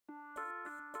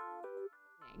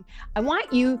dating. I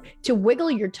want you to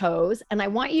wiggle your toes and I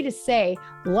want you to say,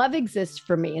 love exists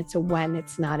for me. It's a when,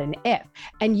 it's not an if.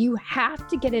 And you have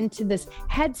to get into this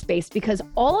headspace because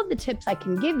all of the tips I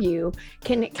can give you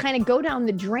can kind of go down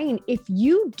the drain if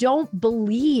you don't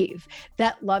believe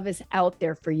that love is out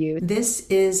there for you. This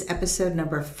is episode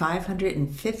number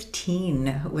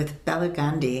 515 with Bella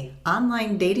Gandhi,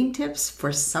 online dating tips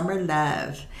for summer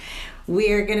love.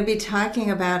 We are going to be talking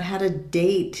about how to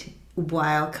date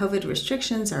while COVID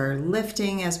restrictions are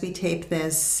lifting as we tape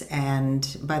this,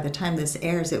 and by the time this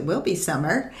airs, it will be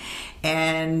summer,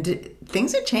 and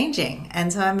things are changing.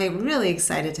 And so I'm really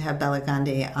excited to have Bella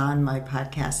Gandhi on my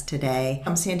podcast today.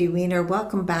 I'm Sandy Weiner.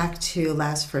 Welcome back to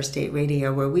Last First Date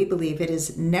Radio, where we believe it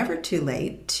is never too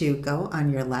late to go on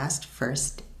your last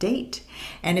first date.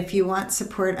 And if you want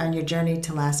support on your journey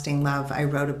to lasting love, I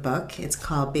wrote a book. It's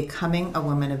called Becoming a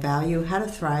Woman of Value: How to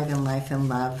Thrive in Life and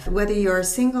Love. Whether you're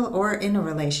single or in a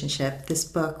relationship, this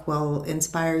book will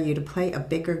inspire you to play a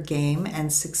bigger game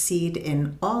and succeed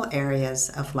in all areas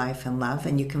of life and love.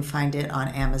 And you can find it on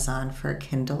Amazon for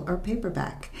Kindle or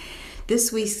paperback.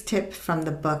 This week's tip from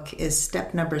the book is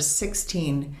step number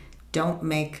 16, don't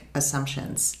make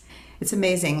assumptions. It's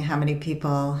amazing how many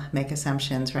people make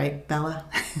assumptions, right, Bella?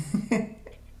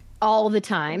 All the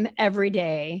time, every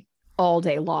day, all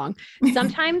day long.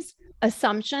 Sometimes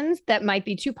assumptions that might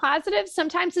be too positive,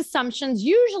 sometimes assumptions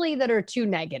usually that are too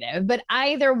negative, but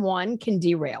either one can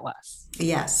derail us.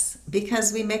 Yes,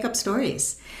 because we make up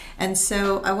stories. And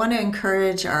so I want to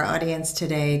encourage our audience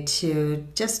today to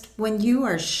just, when you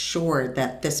are sure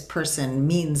that this person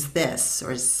means this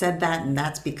or said that and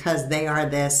that's because they are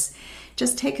this,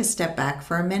 just take a step back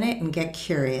for a minute and get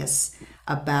curious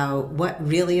about what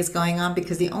really is going on,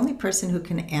 because the only person who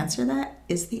can answer that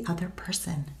is the other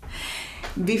person.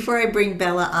 Before I bring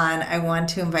Bella on, I want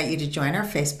to invite you to join our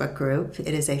Facebook group.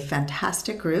 It is a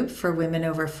fantastic group for women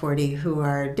over 40 who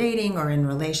are dating or in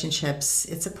relationships.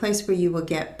 It's a place where you will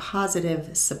get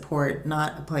positive support,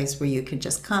 not a place where you can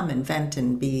just come and vent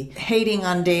and be hating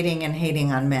on dating and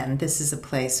hating on men. This is a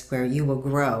place where you will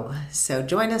grow. So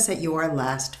join us at your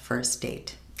last first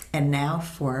date. And now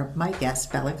for my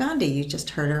guest, Bella Gandhi. You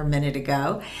just heard her a minute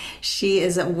ago. She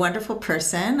is a wonderful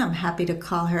person. I'm happy to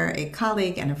call her a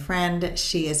colleague and a friend.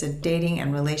 She is a dating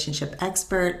and relationship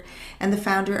expert and the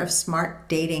founder of Smart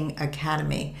Dating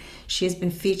Academy. She has been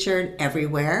featured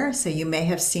everywhere, so you may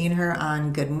have seen her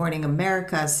on Good Morning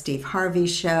America, Steve Harvey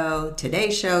Show,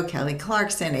 Today Show, Kelly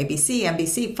Clarkson, ABC,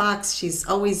 NBC, Fox. She's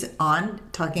always on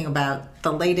talking about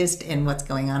the latest in what's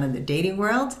going on in the dating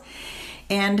world.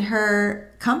 And her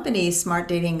company, Smart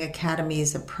Dating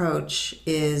Academy's approach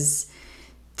is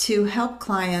to help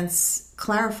clients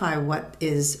clarify what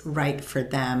is right for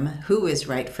them, who is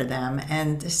right for them,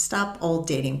 and stop old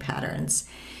dating patterns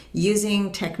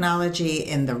using technology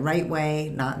in the right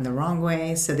way, not in the wrong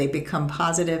way, so they become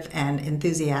positive and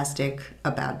enthusiastic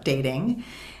about dating.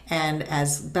 And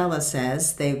as Bella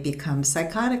says, they become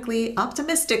psychotically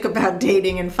optimistic about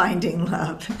dating and finding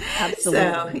love.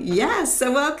 Absolutely.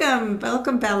 So welcome,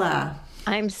 Bella.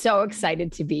 I'm so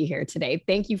excited to be here today.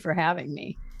 Thank you for having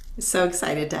me. So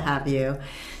excited to have you.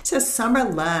 So summer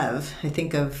love, I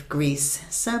think of Grease,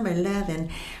 summer lovin'.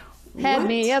 Had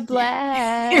me a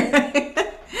blast.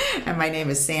 And my name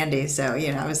is Sandy, so,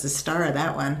 I was the star of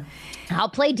that one. I'll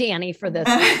play Danny for this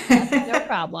one. No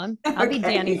problem. I'll be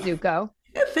Danny Zuko.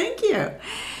 Thank you.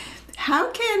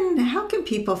 How can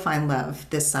people find love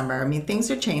this summer? I mean,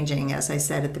 things are changing, as I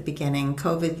said at the beginning.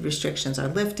 COVID restrictions are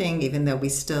lifting, even though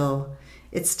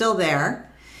it's still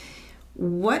there.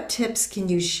 What tips can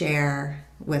you share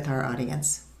with our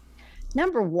audience?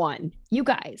 Number one, you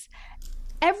guys,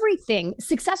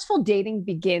 successful dating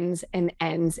begins and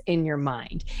ends in your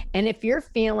mind. And if you're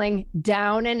feeling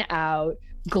down and out,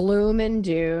 gloom and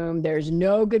doom, there's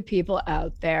no good people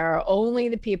out there, only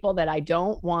the people that I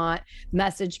don't want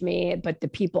message me, but the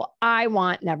people I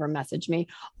want never message me.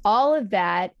 All of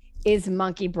that is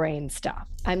monkey brain stuff.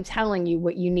 I'm telling you,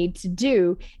 what you need to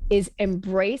do is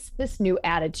embrace this new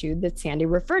attitude that Sandy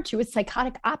referred to as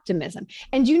psychotic optimism.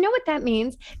 And you know what that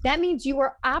means? That means you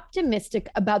are optimistic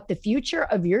about the future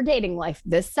of your dating life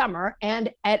this summer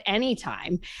and at any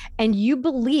time. And you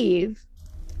believe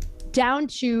down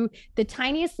to the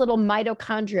tiniest little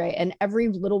mitochondria in every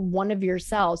little one of your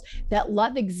cells that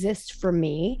love exists for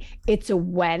me. It's a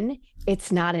when,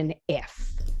 it's not an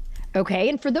if. Okay.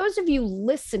 And for those of you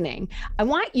listening, I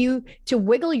want you to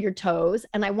wiggle your toes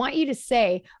and I want you to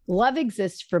say, love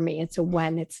exists for me. It's a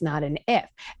when, it's not an if.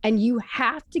 And you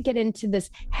have to get into this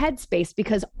headspace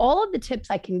because all of the tips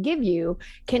I can give you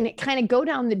can kind of go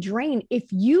down the drain if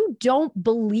you don't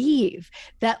believe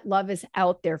that love is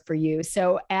out there for you.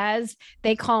 So, as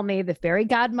they call me, the fairy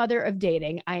godmother of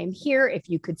dating, I am here. If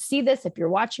you could see this, if you're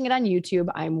watching it on YouTube,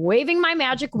 I'm waving my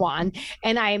magic wand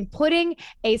and I am putting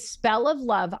a spell of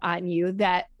love on you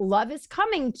that love is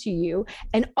coming to you.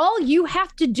 And all you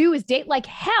have to do is date like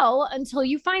hell until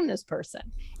you find this person.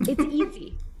 It's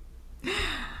easy.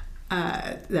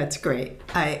 That's great.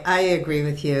 I agree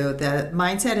with you. The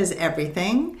mindset is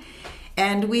everything.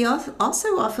 And we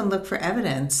also often look for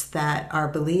evidence that our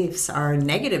beliefs are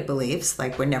negative beliefs,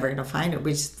 like we're never going to find it.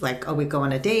 We just like, oh, we go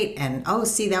on a date and, oh,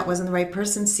 see, that wasn't the right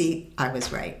person. See, I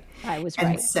was right. I was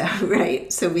right. And so,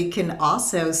 right. So we can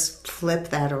also flip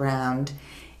that around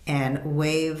and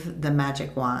wave the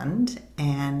magic wand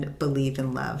and believe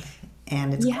in love.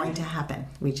 And it's going to happen.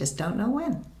 We just don't know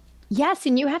when. Yes.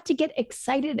 And you have to get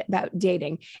excited about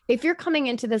dating. If you're coming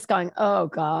into this going, oh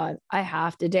God, I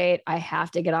have to date. I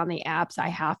have to get on the apps. I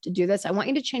have to do this. I want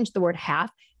you to change the word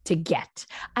have to get.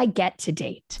 I get to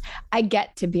date. I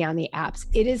get to be on the apps.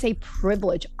 It is a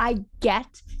privilege. I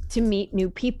get to meet new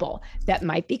people that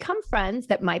might become friends,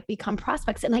 that might become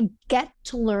prospects, and I get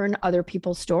to learn other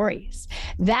people's stories.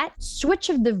 That switch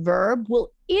of the verb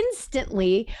will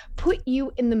instantly put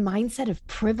you in the mindset of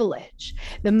privilege,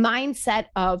 the mindset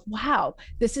of, wow,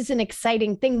 this is an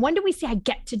exciting thing. When do we say I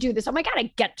get to do this? Oh my God,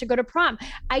 I get to go to prom.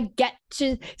 I get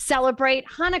to celebrate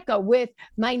Hanukkah with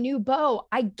my new beau.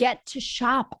 I get to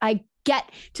shop. I get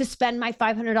to spend my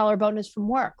 $500 bonus from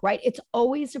work, right? It's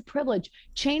always a privilege.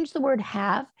 Change the word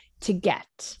have to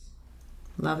get.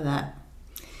 Love that.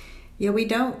 Yeah, we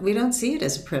don't see it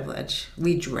as a privilege.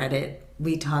 We dread it.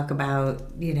 We talk about,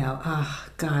 oh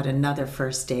God, another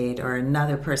first date or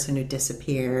another person who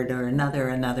disappeared or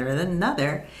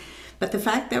another. But the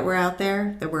fact that we're out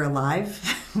there, that we're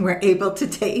alive, we're able to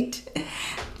date,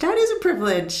 that is a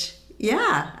privilege.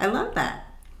 Yeah, I love that.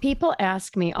 People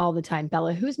ask me all the time,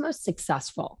 Bella, who's most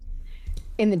successful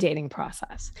in the dating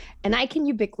process? And I can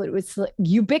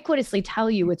ubiquitously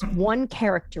tell you it's one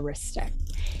characteristic.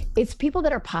 It's people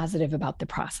that are positive about the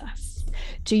process.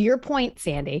 To your point,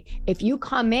 Sandy, if you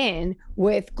come in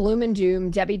with gloom and doom,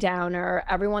 Debbie Downer,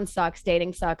 everyone sucks,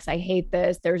 dating sucks, I hate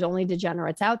this, there's only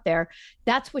degenerates out there,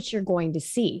 that's what you're going to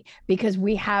see because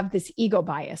we have this ego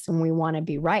bias and we want to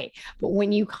be right. But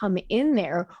when you come in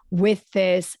there with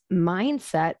this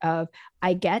mindset of,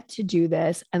 I get to do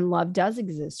this and love does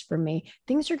exist for me,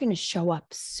 things are going to show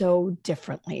up so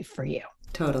differently for you.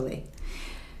 Totally.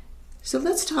 So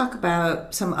let's talk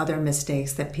about some other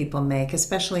mistakes that people make,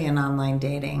 especially in online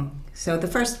dating. So the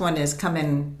first one is come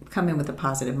in with a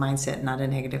positive mindset, not a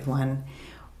negative one.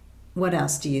 What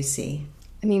else do you see?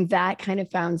 I mean, that kind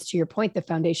of founds, to your point, the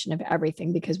foundation of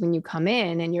everything, because when you come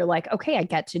in and you're like, okay, I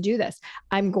get to do this.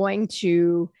 I'm going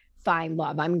to find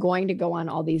love. I'm going to go on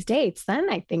all these dates. Then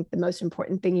I think the most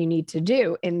important thing you need to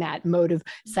do in that mode of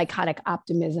psychotic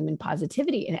optimism and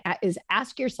positivity is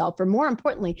ask yourself, or more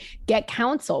importantly, get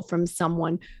counsel from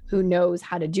someone who knows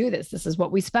how to do this. This is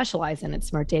what we specialize in at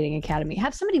Smart Dating Academy.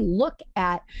 Have somebody look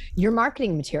at your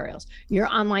marketing materials, your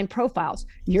online profiles,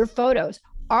 your photos.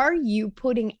 Are you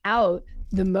putting out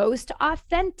the most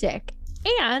authentic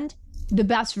and the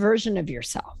best version of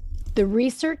yourself? The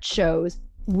research shows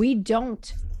we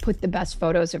don't put the best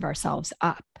photos of ourselves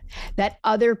up, that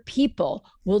other people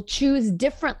will choose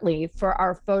differently for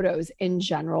our photos in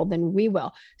general than we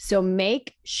will. So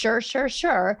make sure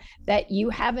that you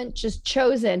haven't just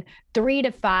chosen 3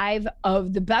 to 5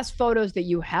 of the best photos that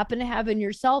you happen to have in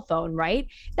your cell phone, right?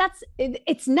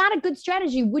 It's not a good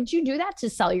strategy. Would you do that to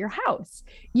sell your house?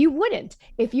 You wouldn't.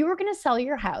 If you were going to sell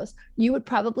your house, you would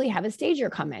probably have a stager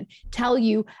come in, tell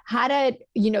you how to,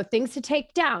 things to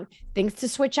take down, things to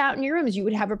switch out in your rooms. You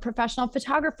would have a professional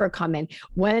photographer come in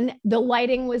when the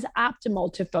lighting was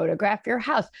optimal to photograph your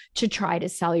house, to try to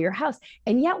sell your house.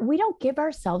 And yet we don't give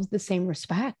ourselves the same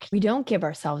respect. We don't give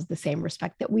ourselves the same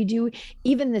respect that we do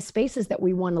even the spaces that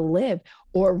we want to live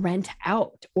or rent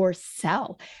out or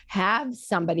sell. Have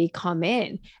somebody come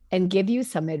in and give you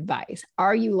some advice.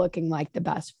 Are you looking like the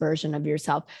best version of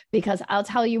yourself? Because I'll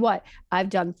tell you what, I've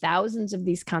done thousands of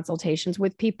these consultations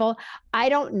with people. I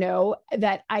don't know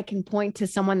that I can point to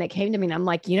someone that came to me and I'm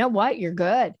like, you know what? You're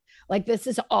good. Like, this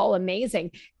is all amazing.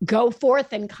 Go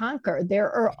forth and conquer. There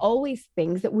are always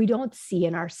things that we don't see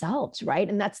in ourselves, right?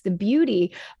 And that's the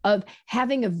beauty of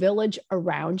having a village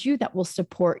around you that will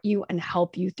support you and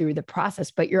help you through the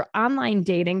process. But your online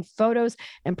dating photos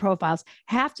and profiles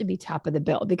have to be top of the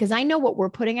bill, because I know what we're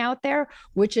putting out there,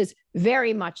 which is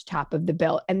very much top of the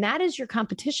bill. And that is your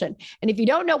competition. And if you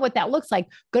don't know what that looks like,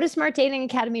 go to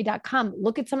smartdatingacademy.com,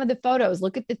 look at some of the photos,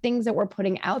 look at the things that we're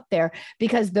putting out there,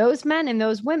 because those men and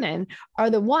those women are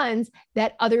the ones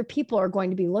that other people are going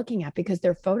to be looking at because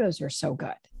their photos are so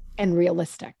good and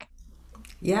realistic.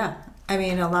 Yeah. I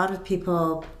mean, a lot of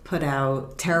people put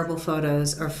out terrible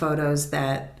photos or photos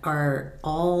that are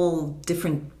all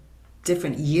different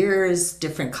years,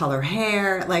 different color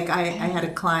hair. Like I had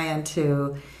a client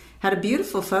who had a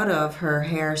beautiful photo of her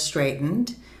hair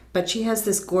straightened, but she has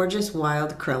this gorgeous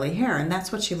wild curly hair, and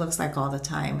that's what she looks like all the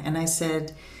time. And I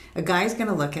said, a guy's going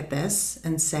to look at this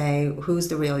and say, who's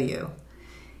the real you?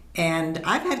 And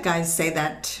I've had guys say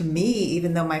that to me,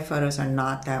 even though my photos are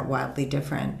not that wildly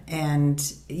different.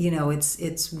 And, you know,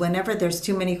 it's whenever there's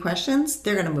too many questions,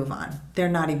 they're going to move on. They're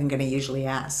not even going to usually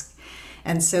ask.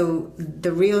 And so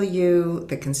the real you,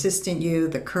 the consistent you,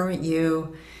 the current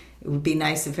you, it would be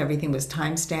nice if everything was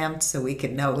time-stamped so we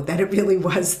could know that it really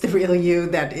was the real you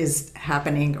that is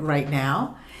happening right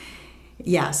now.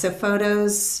 Yeah, so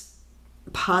photos,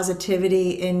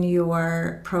 positivity in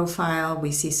your profile.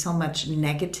 We see so much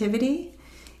negativity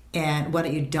and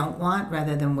what you don't want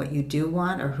rather than what you do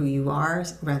want, or who you are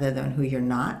rather than who you're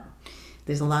not.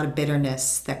 There's a lot of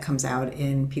bitterness that comes out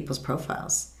in people's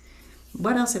profiles.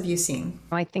 What else have you seen?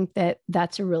 I think that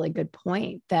that's a really good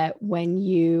point, that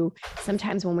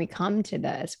sometimes when we come to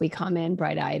this, we come in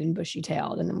bright-eyed and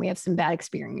bushy-tailed, and then we have some bad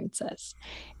experiences.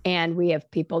 And we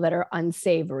have people that are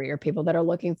unsavory, or people that are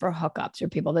looking for hookups, or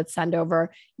people that send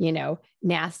over,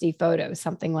 nasty photos,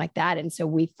 something like that. And so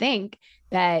we think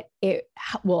that it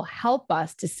will help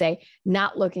us to say,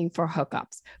 not looking for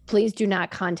hookups. Please do not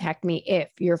contact me if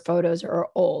your photos are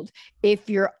old, if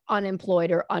you're unemployed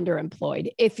or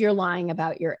underemployed, if you're lying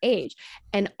about your age.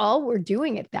 And all we're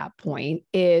doing at that point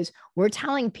is we're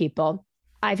telling people,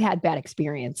 I've had bad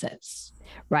experiences,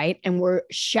 right? And we're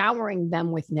showering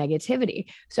them with negativity.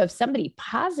 So if somebody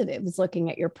positive is looking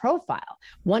at your profile,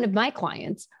 one of my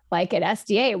clients, like at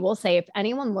SDA, will say, if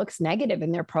anyone looks negative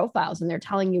in their profiles and they're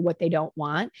telling you what they don't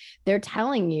want, they're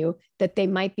telling you that they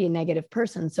might be a negative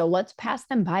person. So let's pass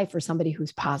them by for somebody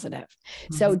who's positive.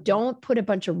 Mm-hmm. So don't put a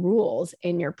bunch of rules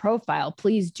in your profile.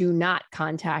 Please do not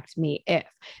contact me if,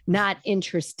 not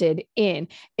interested in,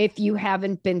 if you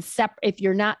haven't been if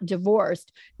you're not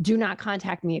divorced, do not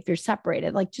contact me if you're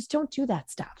separated. Like, just don't do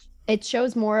that stuff. It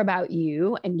shows more about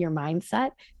you and your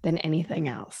mindset than anything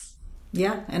else.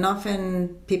 Yeah, and often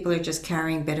people are just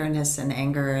carrying bitterness and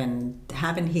anger and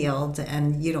haven't healed,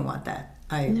 and you don't want that.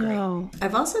 I agree. No.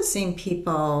 I've also seen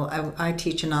people, I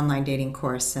teach an online dating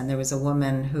course, and there was a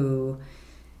woman who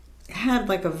had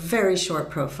like a very short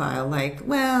profile, like,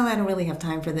 well, I don't really have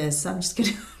time for this. So I'm just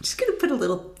gonna put a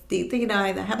little,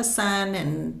 I have a son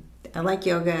and I like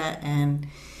yoga, and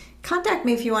contact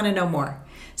me if you want to know more.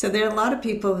 So there are a lot of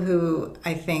people who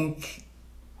I think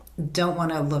don't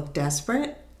want to look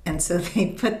desperate. And so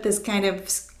they put this kind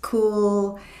of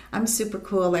cool, I'm super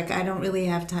cool, like I don't really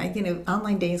have time,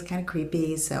 online dating is kind of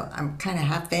creepy, so I'm kind of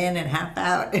half in and half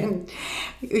out. And,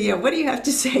 what do you have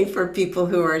to say for people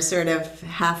who are sort of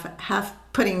half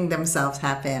putting themselves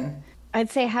half in? I'd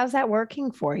say, how's that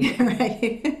working for you?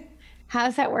 Right.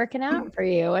 How's that working out for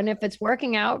you? And if it's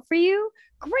working out for you,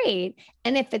 great.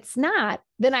 And if it's not,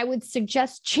 then I would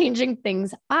suggest changing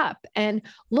things up and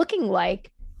looking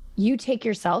like you take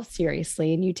yourself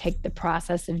seriously, and you take the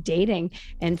process of dating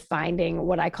and finding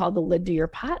what I call the lid to your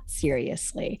pot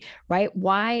seriously, right?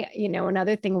 Why,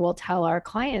 another thing we'll tell our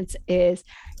clients is,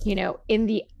 in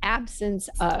the absence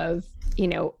of,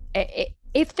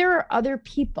 if there are other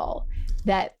people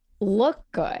that look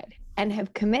good and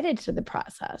have committed to the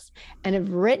process and have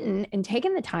written and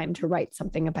taken the time to write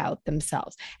something about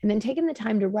themselves, and then taken the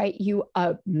time to write you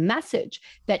a message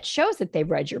that shows that they've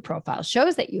read your profile,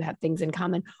 shows that you have things in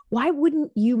common, why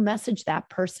wouldn't you message that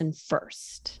person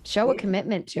first? Show a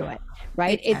commitment to it,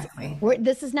 right? Exactly.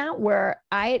 This is not where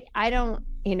I don't,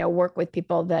 work with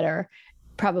people that are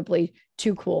probably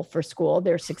too cool for school.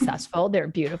 They're successful, they're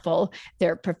beautiful,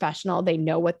 they're professional, they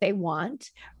know what they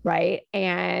want, right?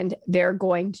 And they're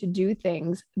going to do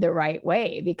things the right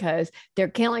way because they're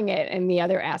killing it in the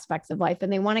other aspects of life,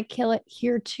 and they want to kill it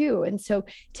here too. And so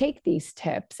take these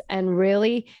tips and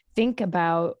really think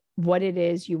about what it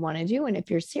is you want to do. And if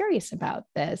you're serious about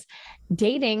this,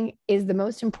 dating is the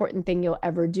most important thing you'll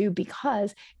ever do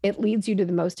because it leads you to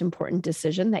the most important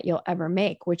decision that you'll ever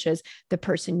make, which is the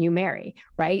person you marry,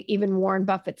 right? Even Warren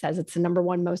Buffett says it's the number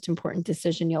one most important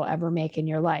decision you'll ever make in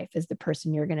your life is the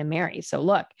person you're going to marry. So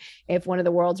look, if one of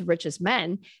the world's richest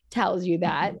men tells you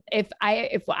that, if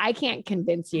I can't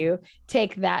convince you,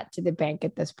 take that to the bank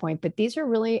at this point. But these are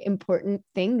really important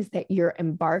things that you're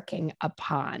embarking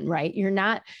upon, right? You're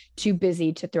not too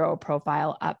busy to throw a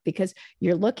profile up because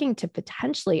you're looking to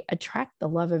potentially attract the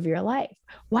love of your life.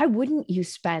 Why wouldn't you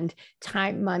spend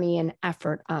time, money, and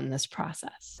effort on this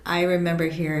process? I remember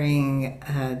hearing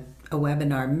a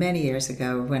webinar many years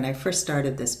ago when I first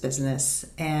started this business,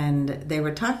 and they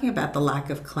were talking about the lack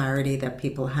of clarity that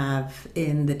people have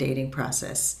in the dating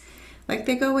process. Like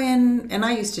they go in, and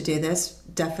I used to do this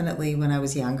definitely when I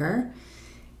was younger,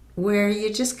 where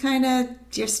you just kind of,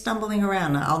 you're stumbling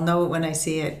around. I'll know it when I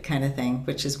see it kind of thing,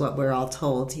 which is what we're all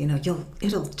told,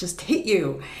 it'll just hit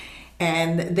you.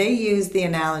 And they use the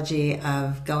analogy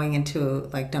of going into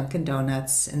like Dunkin'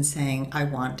 Donuts and saying, I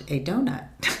want a donut.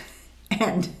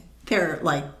 And there are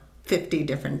like 50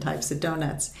 different types of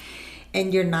donuts.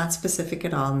 And you're not specific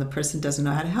at all, and the person doesn't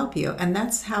know how to help you. And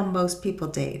that's how most people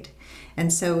date.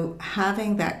 And so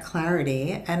having that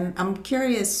clarity, and I'm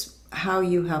curious how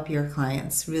you help your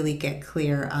clients really get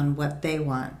clear on what they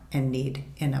want and need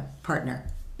in a partner.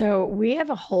 So we have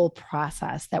a whole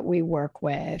process that we work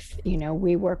with.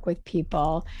 We work with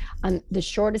people on the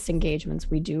shortest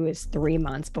engagements we do is 3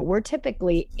 months, but we're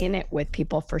typically in it with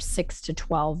people for 6 to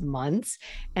 12 months.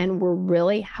 And we're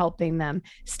really helping them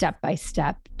step by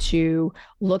step to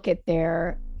look at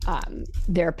their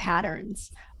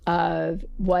patterns of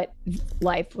what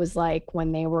life was like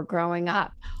when they were growing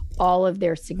up, all of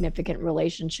their significant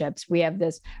relationships. We have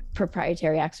this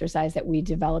proprietary exercise that we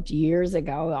developed years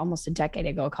ago, almost a decade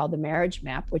ago, called the marriage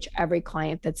map, which every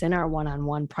client that's in our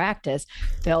one-on-one practice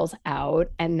fills out.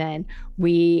 And then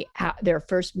their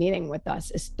first meeting with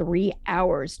us is 3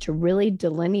 hours to really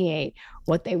delineate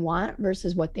what they want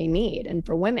versus what they need. And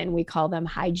for women, we call them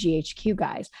high GHQ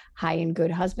guys, high and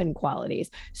good husband qualities.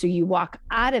 So you walk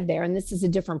out of there, and this is a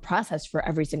different process for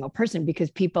every single person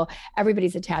because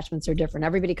everybody's attachments are different.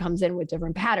 Everybody comes in with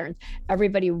different patterns.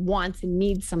 Everybody wants and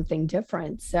needs something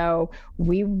different. So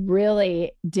we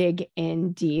really dig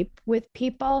in deep with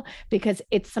people because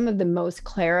it's some of the most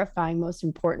clarifying, most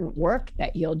important work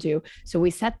that you'll do. So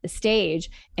we set the stage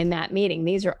in that meeting.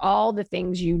 These are all the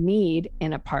things you need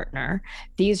in a partner.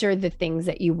 These are the things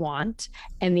that you want.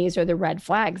 And these are the red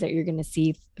flags that you're going to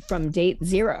see from date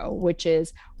zero, which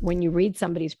is when you read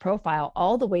somebody's profile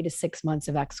all the way to 6 months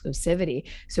of exclusivity.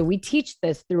 So we teach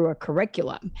this through a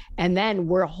curriculum, and then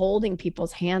we're holding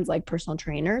people's hands like personal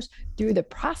trainers through the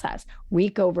process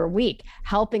week over week,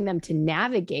 helping them to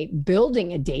navigate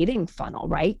building a dating funnel,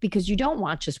 right? Because you don't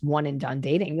want just one and done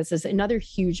dating. This is another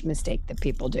huge mistake that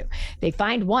people do. They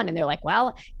find one and they're like,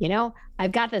 well,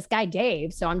 I've got this guy,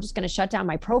 Dave, so I'm just going to shut down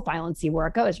my profile and see where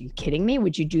it goes. Are you kidding me?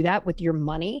 Would you do that with your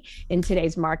money in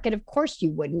today's market? Of course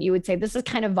you wouldn't. You would say, this is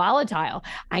kind of volatile.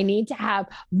 I need to have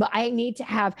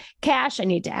cash. I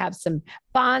need to have some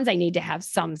bonds. I need to have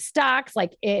some stocks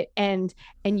and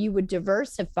you would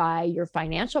diversify your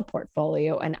financial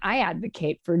portfolio. And I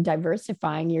advocate for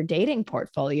diversifying your dating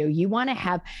portfolio. You want to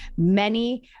have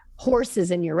many horses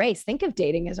in your race. Think of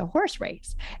dating as a horse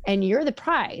race, and you're the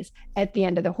prize at the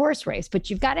end of the horse race, but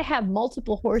you've got to have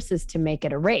multiple horses to make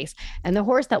it a race. And the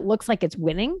horse that looks like it's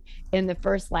winning in the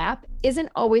first lap isn't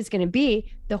always going to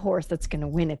be the horse that's going to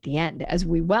win at the end, as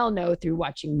we well know through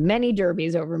watching many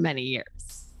derbies over many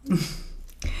years.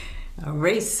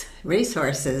 Race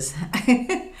horses.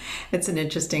 It's an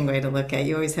interesting way to look at it.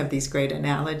 You always have these great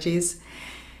analogies.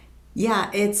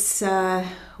 Yeah, it's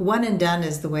one and done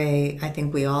is the way I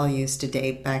think we all used to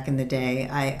date back in the day.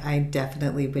 I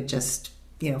definitely would just,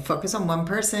 focus on one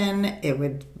person. It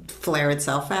would flare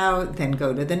itself out, then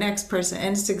go to the next person.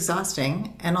 And it's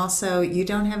exhausting. And also you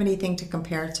don't have anything to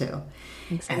compare to.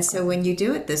 Exactly. And so when you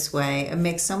do it this way, it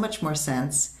makes so much more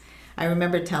sense. I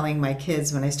remember telling my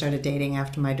kids when I started dating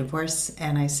after my divorce,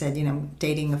 and I said,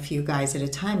 dating a few guys at a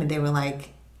time. And they were like,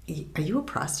 are you a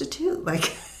prostitute?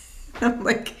 I'm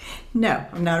like, no,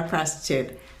 I'm not a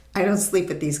prostitute. I don't sleep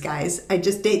with these guys. I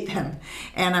just date them.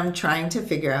 And I'm trying to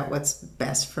figure out what's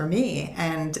best for me.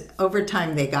 And over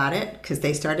time they got it because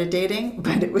they started dating,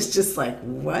 but it was just like,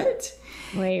 what?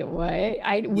 Wait,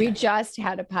 what? We just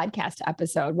had a podcast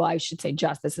episode. Well, I should say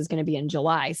this is going to be in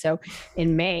July. So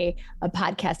in May, a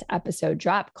podcast episode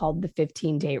dropped called The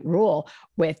 15-Date Rule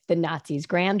with the Nazi's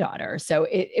granddaughter. So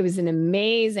it was an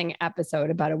amazing episode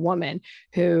about a woman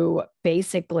who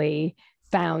basically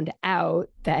found out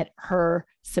that her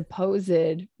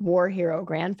supposed war hero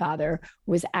grandfather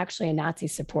was actually a Nazi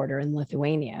supporter in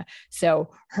Lithuania.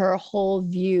 So her whole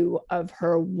view of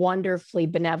her wonderfully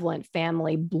benevolent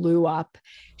family blew up.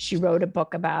 She wrote a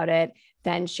book about it.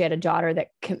 Then she had a daughter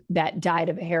that died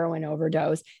of a heroin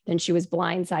overdose. Then she was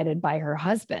blindsided by her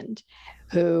husband,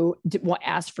 who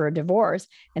asked for a divorce.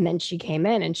 And then she came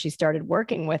in and she started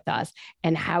working with us,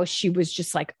 and how she was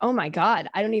just like, oh my God,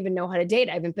 I don't even know how to date.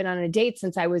 I haven't been on a date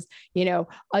since I was,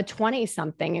 a 20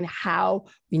 something, and how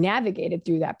we navigated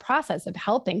through that process of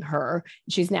helping her.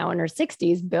 She's now in her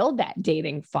 60s, build that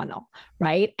dating funnel,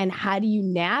 right? And how do you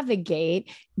navigate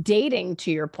dating,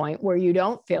 to your point, where you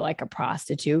don't feel like a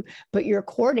prostitute, but you're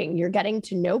courting, you're getting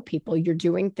to know people, you're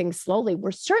doing things slowly.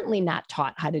 We're certainly not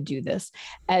taught how to do this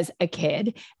as a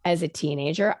kid, as a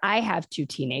teenager. I have 2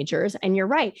 teenagers, and you're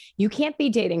right. You can't be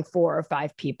dating 4 or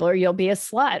 5 people, or you'll be a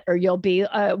slut, or you'll be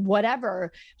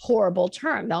whatever horrible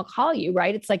term they'll call you,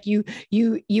 right? It's like you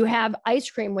have ice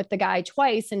cream with the guy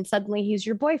twice and suddenly he's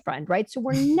your boyfriend, right? So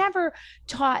we're never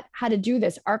taught how to do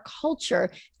this. Our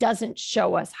culture doesn't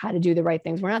show us how to do the right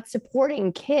things. We're not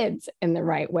supporting kids in the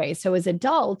right way. So as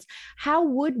adults, how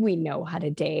would we know how to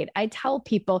date? I tell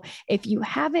people, if you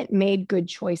haven't made good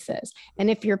choices, and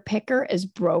if your picker is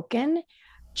broken,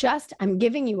 I'm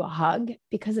giving you a hug,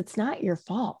 because it's not your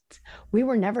fault. We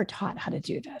were never taught how to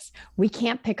do this. We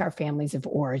can't pick our families of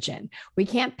origin. We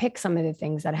can't pick some of the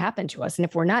things that happen to us. And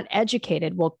if we're not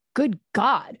educated, well, good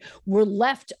God, we're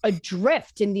left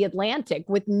adrift in the Atlantic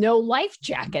with no life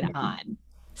jacket on.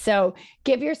 So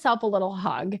give yourself a little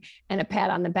hug and a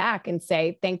pat on the back and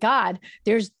say, thank God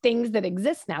there's things that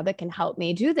exist now that can help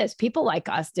me do this. People like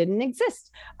us didn't exist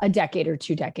a decade or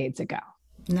 2 decades ago.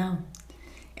 No.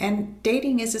 And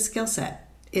dating is a skill set.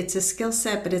 It's a skill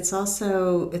set, but it's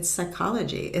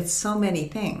psychology. It's so many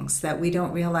things that we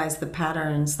don't realize the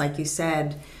patterns. Like you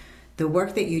said, the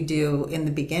work that you do in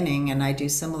the beginning, and I do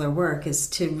similar work, is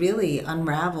to really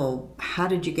unravel, how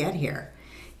did you get here?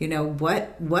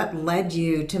 What led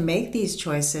you to make these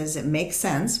choices? It makes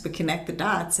sense. We connect the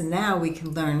dots, and now we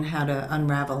can learn how to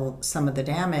unravel some of the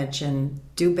damage and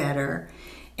do better,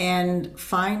 and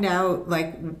find out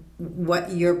like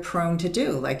what you're prone to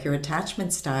do, like your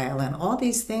attachment style and all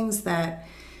these things that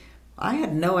I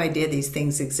had no idea these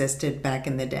things existed back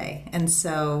in the day. And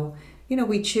so,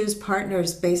 we choose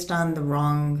partners based on the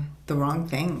wrong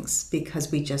things,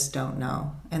 because we just don't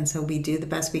know. And so we do the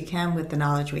best we can with the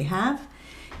knowledge we have.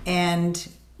 And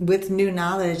with new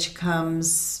knowledge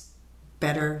comes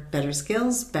better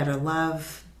skills, better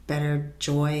love, better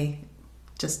joy,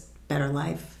 just better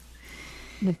life.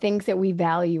 The things that we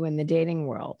value in the dating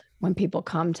world when people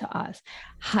come to us: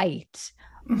 height,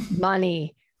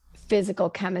 money, physical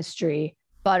chemistry,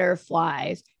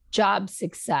 butterflies, job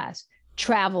success,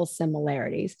 travel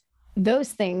similarities.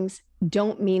 Those things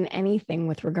don't mean anything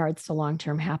with regards to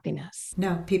long-term happiness.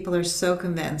 No, people are so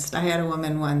convinced. I had a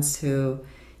woman once who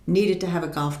needed to have a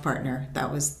golf partner.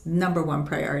 That was number 1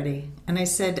 priority. And I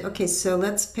said, okay, so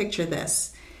let's picture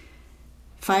this.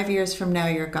 5 years from now,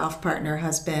 your golf partner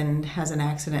husband has an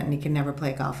accident and he can never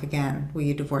play golf again. Will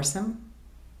you divorce him?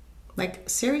 Like,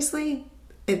 seriously?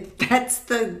 That's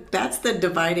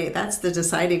the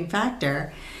deciding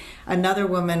factor. Another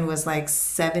woman was like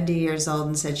 70 years old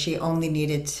and said she only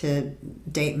needed to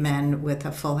date men with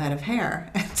a full head of hair.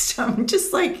 And so I'm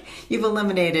just like, you've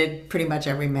eliminated pretty much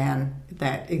every man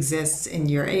that exists in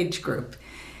your age group.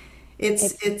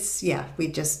 We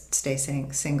just stay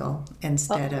single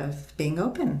instead of being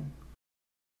open.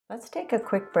 Let's take a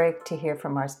quick break to hear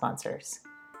from our sponsors.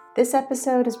 This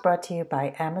episode is brought to you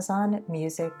by Amazon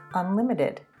Music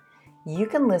Unlimited. You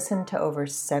can listen to over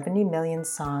 70 million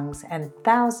songs and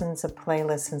thousands of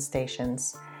playlists and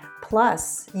stations.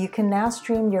 Plus, you can now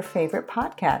stream your favorite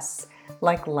podcasts,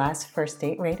 like Last First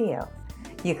Date Radio.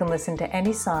 You can listen to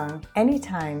any song,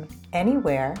 anytime,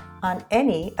 anywhere, on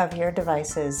any of your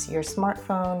devices, your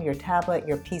smartphone, your tablet,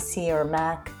 your PC or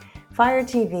Mac, Fire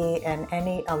TV, and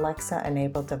any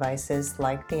Alexa-enabled devices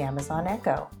like the Amazon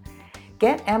Echo.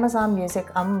 Get Amazon Music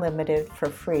Unlimited for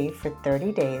free for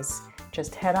 30 days.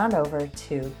 Just head on over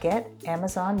to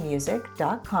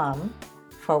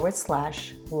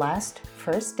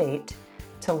getamazonmusic.com/lastfirstdate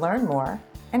to learn more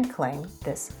and claim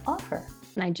this offer.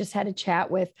 And I just had a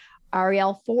chat with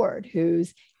Arielle Ford,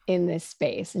 who's in this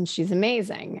space, and she's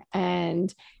amazing.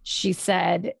 And she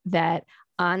said that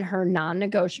on her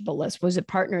non-negotiable list was a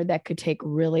partner that could take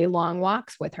really long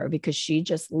walks with her, because she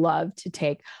just loved to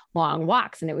take long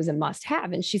walks and it was a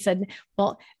must-have. And she said,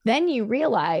 well, then you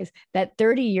realize that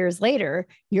 30 years later,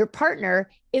 your partner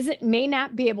may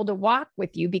not be able to walk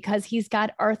with you because he's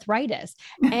got arthritis.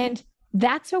 And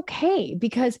that's okay,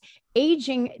 because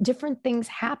aging, different things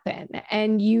happen.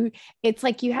 And it's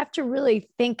like you have to really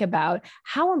think about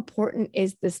how important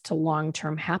is this to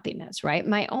long-term happiness, right?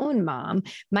 My own mom,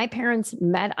 my parents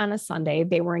met on a Sunday.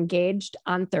 They were engaged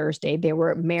on Thursday. They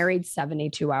were married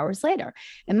 72 hours later.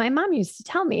 And my mom used to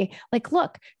tell me, like,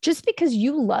 look, just because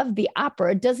you love the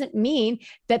opera doesn't mean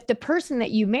that the person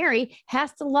that you marry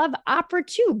has to love opera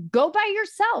too. Go by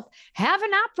yourself, have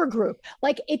an opera group.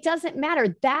 Like, it doesn't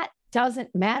matter. That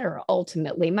doesn't matter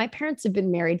ultimately. My parents have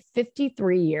been married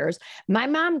 53 years. My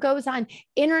mom goes on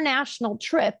international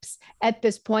trips at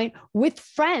this point with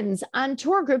friends on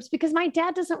tour groups because my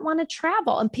dad doesn't want to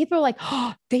travel. And people are like,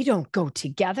 oh, they don't go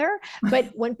together. But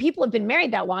when people have been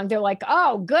married that long, they're like,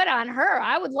 oh, good on her.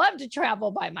 I would love to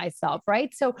travel by myself,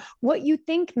 right? So what you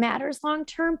think matters long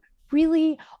term,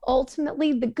 really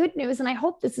ultimately the good news, and I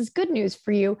hope this is good news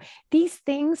for you, these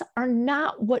things are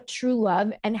not what true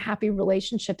love and happy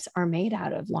relationships are made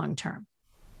out of long term.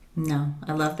 No,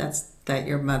 I love that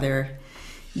your mother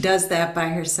does that by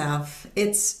herself.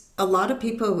 It's a lot of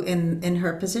people in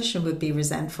her position would be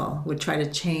resentful, would try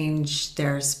to change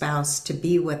their spouse to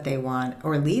be what they want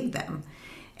or leave them.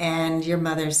 And your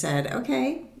mother said,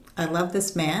 okay, I love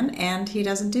this man and he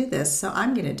doesn't do this, so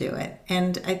I'm going to do it.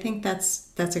 And I think that's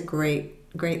a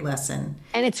great lesson.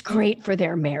 And it's great for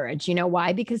their marriage. You know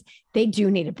why? Because they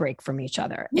do need a break from each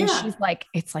other. And Yeah. she's like,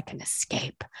 it's like an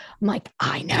escape. I'm like,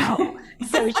 I know.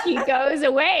 So she goes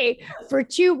away for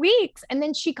 2 weeks and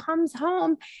then she comes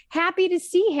home happy to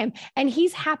see him. And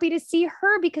he's happy to see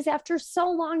her because after so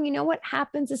long, you know what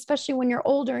happens, especially when you're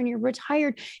older and you're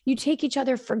retired, you take each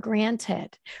other for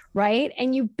granted, right?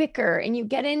 And you bicker and you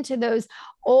get into those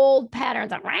old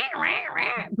patterns of rah, rah,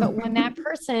 rah. But when that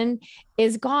person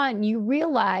is gone, you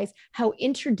realize how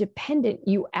interdependent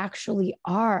you actually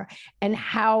are and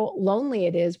how lonely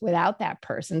it is without that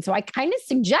person. So I kind of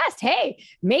suggest, hey,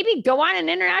 maybe go on an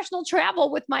international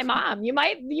travel with my mom. You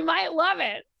might love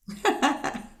it.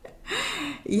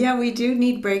 Yeah, we do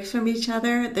need breaks from each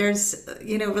other. There's,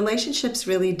 relationships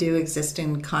really do exist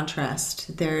in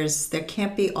contrast. There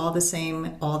can't be all the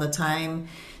same all the time.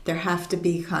 There have to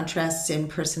be contrasts in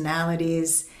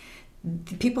personalities.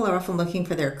 People are often looking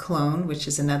for their clone, which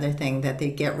is another thing that they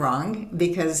get wrong,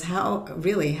 because how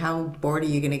bored are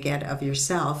you going to get of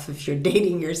yourself if you're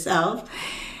dating yourself?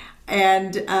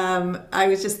 And I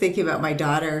was just thinking about my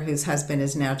daughter, whose husband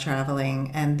is now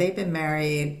traveling, and they've been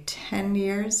married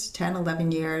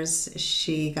 11 years.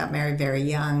 She got married very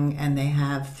young, and they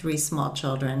have 3 small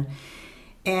children.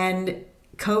 And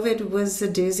COVID was a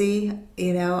doozy,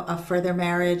 for their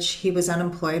marriage. He was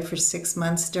unemployed for 6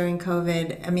 months during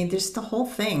COVID. I mean, there's the whole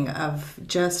thing of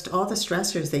just all the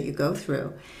stressors that you go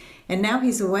through. And now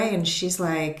he's away, and she's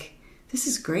like, this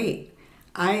is great.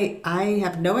 I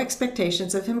have no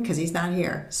expectations of him because he's not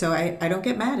here. So I don't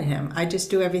get mad at him. I just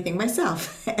do everything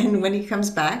myself. And when he comes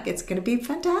back, it's going to be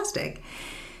fantastic.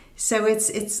 So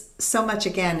it's so much,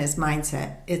 again, is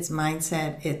mindset. It's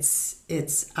mindset.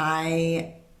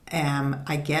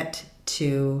 I get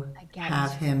to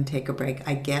have him take a break.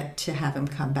 I get to have him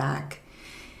come back.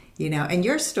 And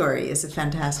your story is a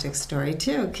fantastic story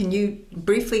too. Can you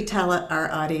briefly tell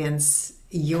our audience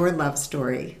your love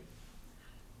story?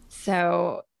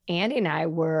 So Andy and I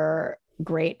were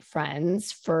great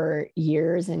friends for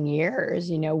years and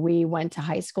years. We went to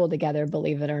high school together,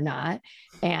 believe it or not.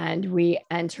 And we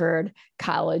entered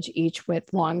college each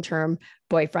with long-term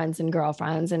boyfriends and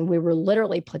girlfriends. And we were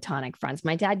literally platonic friends.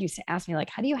 My dad used to ask me, like,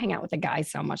 how do you hang out with a guy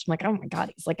so much? I'm like, oh my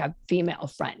God, he's like a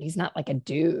female friend. He's not like a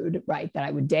dude, right, that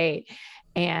I would date.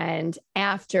 And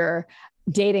after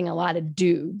dating a lot of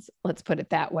dudes, let's put it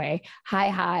that way, high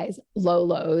highs, low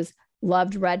lows,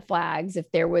 loved red flags.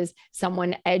 If there was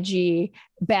someone edgy,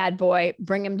 bad boy,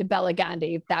 bring him to Bella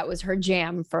Gandhi. That was her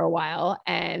jam for a while.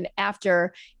 And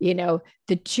after,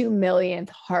 the 2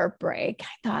 millionth heartbreak,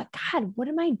 I thought, God, what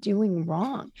am I doing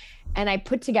wrong? And I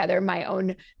put together my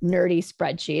own nerdy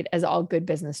spreadsheet, as all good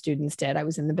business students did. I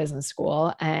was in the business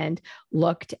school and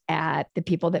looked at the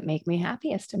people that make me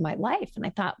happiest in my life. And I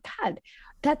thought, God,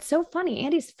 that's so funny.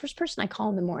 Andy's the first person I call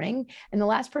in the morning and the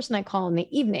last person I call in the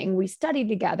evening. We studied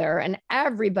together and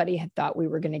everybody had thought we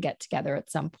were going to get together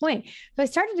at some point. So I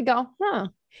started to go,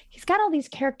 he's got all these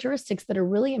characteristics that are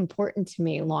really important to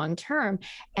me long term.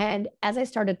 And as I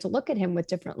started to look at him with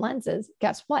different lenses,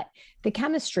 guess what? The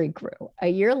chemistry grew. A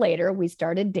year later, we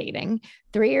started dating.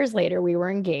 3 years later, we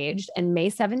were engaged. And May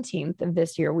 17th of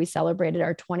this year, we celebrated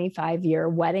our 25-year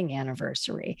wedding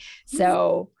anniversary.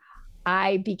 So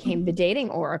I became the dating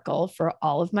oracle for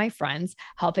all of my friends,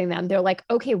 helping them. They're like,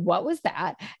 okay, what was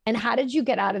that? And how did you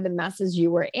get out of the messes you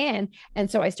were in?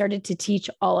 And so I started to teach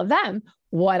all of them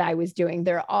what I was doing.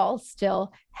 They're all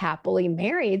still happily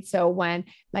married. So when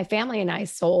my family and I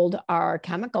sold our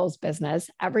chemicals business,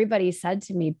 everybody said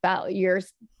to me, Belle, you're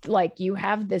like, you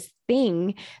have this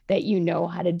thing that you know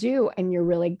how to do and you're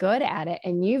really good at it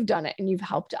and you've done it and you've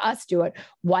helped us do it.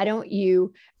 Why don't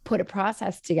you put a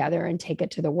process together and take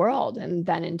it to the world? And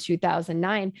then in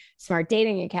 2009, Smart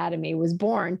Dating Academy was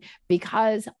born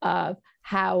because of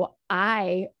how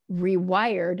I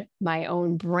rewired my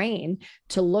own brain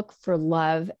to look for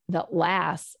love that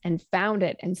lasts and found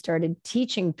it and started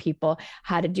teaching people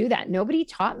how to do that. Nobody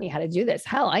taught me how to do this.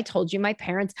 Hell, I told you my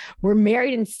parents were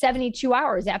married in 72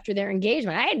 hours after their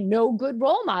engagement. I had no good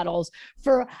role models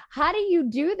for how do you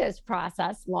do this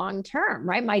process long term,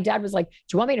 right? My dad was like, do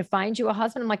you want me to find you a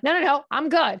husband? I'm like, no, I'm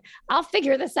good. I'll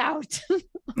figure this out.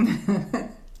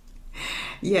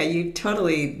 Yeah, you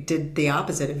totally did the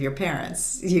opposite of your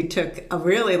parents. You took a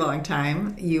really long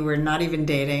time. You were not even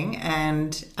dating.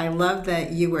 And I love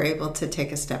that you were able to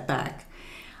take a step back.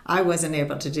 I wasn't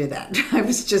able to do that. I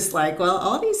was just like, well,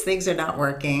 all these things are not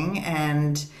working.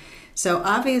 And so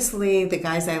obviously the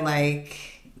guys I like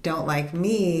don't like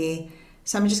me.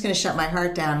 So I'm just going to shut my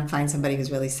heart down and find somebody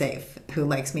who's really safe, who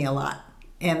likes me a lot.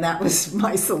 And that was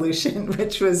my solution,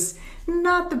 which was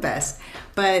not the best.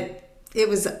 But it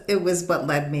was what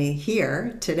led me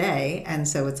here today, and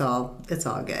so it's all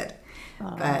good.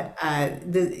 But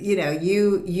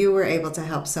you were able to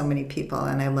help so many people,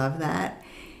 and I love that.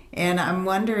 And I'm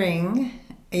wondering,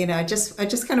 I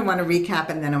just kind of want to recap,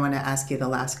 and then I want to ask you the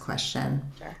last question.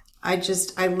 Sure.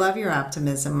 I love your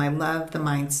optimism. I love the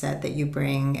mindset that you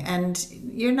bring, and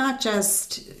you're not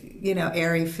just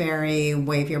airy fairy,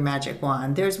 wave your magic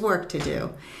wand. There's work to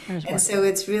do. So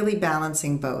it's really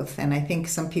balancing both. And I think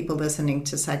some people listening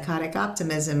to psychotic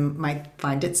optimism might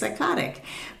find it psychotic,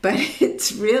 but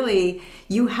it's really,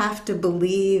 you have to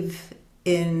believe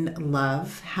in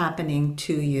love happening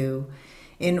to you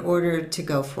in order to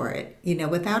go for it.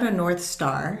 Without a North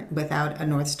Star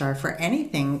for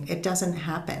anything, it doesn't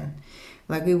happen.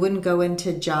 Like, we wouldn't go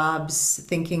into jobs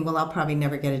thinking, well, I'll probably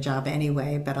never get a job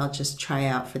anyway, but I'll just try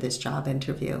out for this job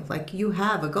interview. Like, you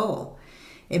have a goal.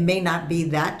 It may not be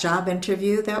that job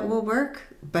interview that will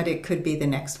work, but it could be the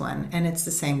next one. And it's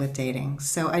the same with dating.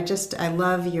 So I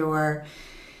love your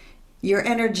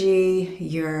energy,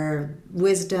 your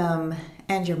wisdom,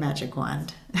 and your magic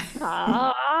wand.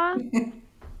 I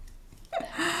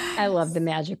love the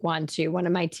magic wand too. One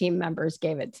of my team members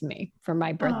gave it to me for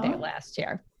my birthday last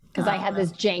year. Because I had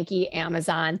this janky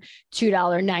Amazon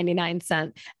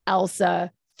 $2.99 Elsa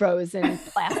frozen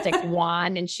plastic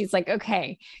wand. And she's like,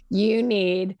 okay, you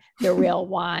need the real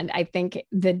wand. I think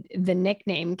the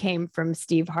nickname came from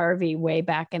Steve Harvey way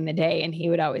back in the day. And he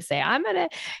would always say, I'm going to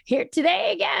here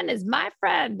today again is my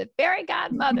friend, the fairy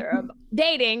godmother of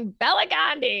dating, Bella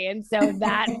Gandhi. And so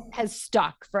that has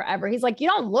stuck forever. He's like, you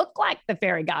don't look like the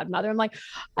fairy godmother. I'm like,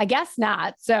 I guess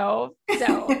not. So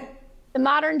the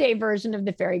modern day version of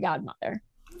the fairy godmother.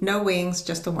 No wings,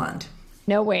 just a wand.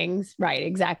 No wings. Right.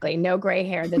 Exactly. No gray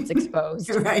hair that's exposed.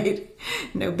 Right.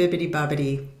 No bibbity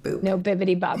bobbity boop. No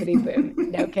bibbity bobbity boop.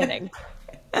 No kidding.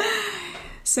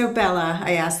 So Bella,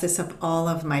 I ask this of all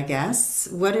of my guests.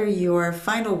 What are your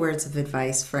final words of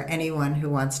advice for anyone who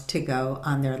wants to go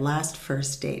on their last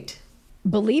first date?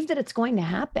 Believe that it's going to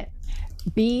happen.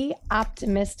 Be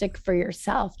optimistic for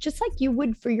yourself, just like you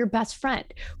would for your best friend.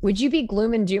 Would you be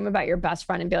gloom and doom about your best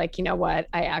friend and be like, you know what?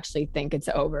 I actually think it's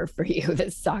over for you.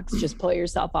 This sucks. Just pull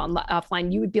yourself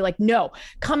offline. You would be like, no,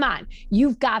 come on.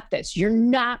 You've got this. You're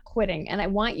not quitting. And I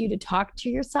want you to talk to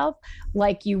yourself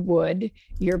like you would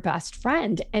your best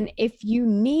friend. And if you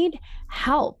need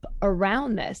help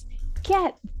around this,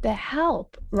 get the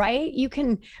help, right? You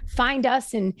can find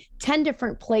us in 10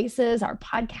 different places, our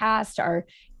podcast,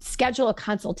 schedule a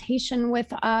consultation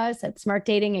with us at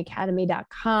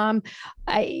smartdatingacademy.com.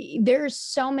 There's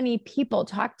so many people.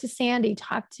 Talk to Sandy,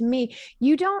 talk to me.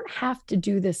 You don't have to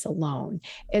do this alone,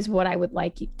 is what I would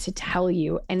like to tell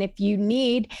you. And if you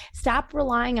need, stop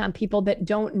relying on people that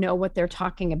don't know what they're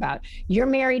talking about. Your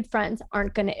married friends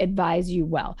aren't going to advise you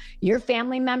well. Your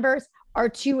family members are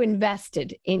too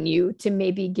invested in you to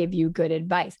maybe give you good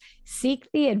advice. Seek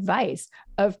the advice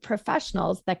of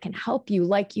professionals that can help you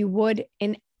like you would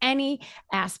in any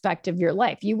aspect of your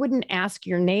life. You wouldn't ask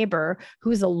your neighbor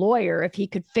who's a lawyer if he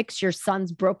could fix your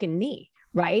son's broken knee,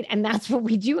 right? And that's what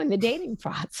we do in the dating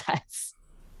process.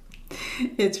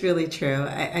 It's really true.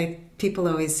 People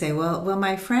always say, well,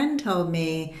 my friend told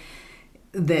me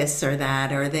this or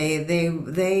that, or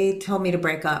they told me to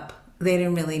break up. They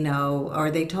didn't really know, or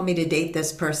they told me to date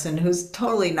this person who's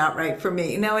totally not right for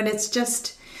me. And it's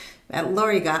just,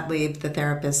 Lori Gottlieb, the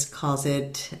therapist, calls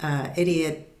it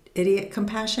idiot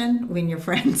compassion, when your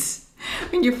friends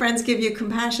When your friends give you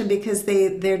compassion because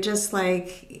they're just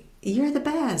like, you're the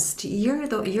best.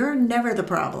 You're never the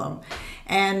problem.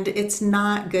 And it's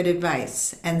not good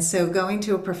advice. And so going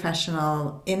to a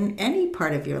professional in any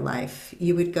part of your life,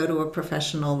 you would go to a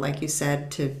professional, like you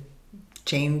said, to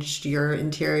change your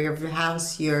interior of your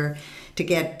house, to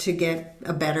get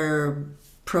a better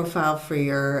profile for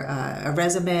your a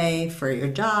resume for your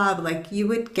job. Like, you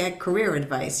would get career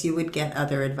advice, you would get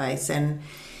other advice. And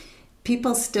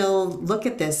people still look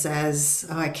at this as,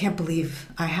 oh, I can't believe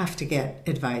I have to get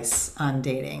advice on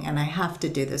dating and I have to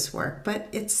do this work. But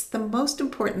it's the most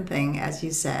important thing, as you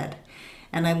said.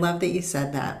 And I love that you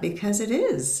said that, because it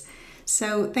is.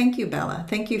 So thank you, Bella.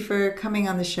 Thank you for coming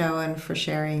on the show and for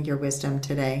sharing your wisdom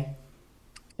today.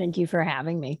 Thank you for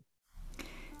having me.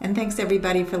 And thanks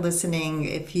everybody for listening.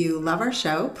 If you love our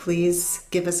show, please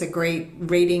give us a great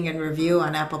rating and review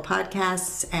on Apple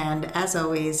Podcasts. And as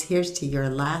always, here's to your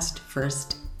last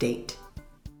first date.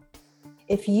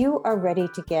 If you are ready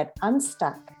to get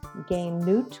unstuck, gain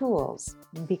new tools,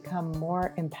 become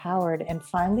more empowered, and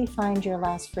finally find your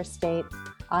last first date,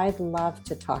 I'd love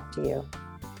to talk to you.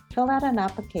 Fill out an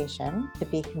application to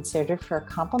be considered for a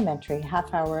complimentary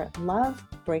half-hour love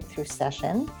breakthrough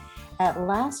session at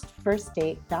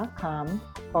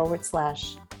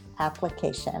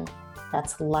lastfirstdate.com/application.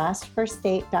 That's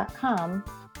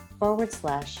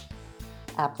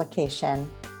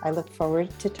lastfirstdate.com/application. I look forward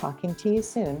to talking to you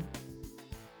soon.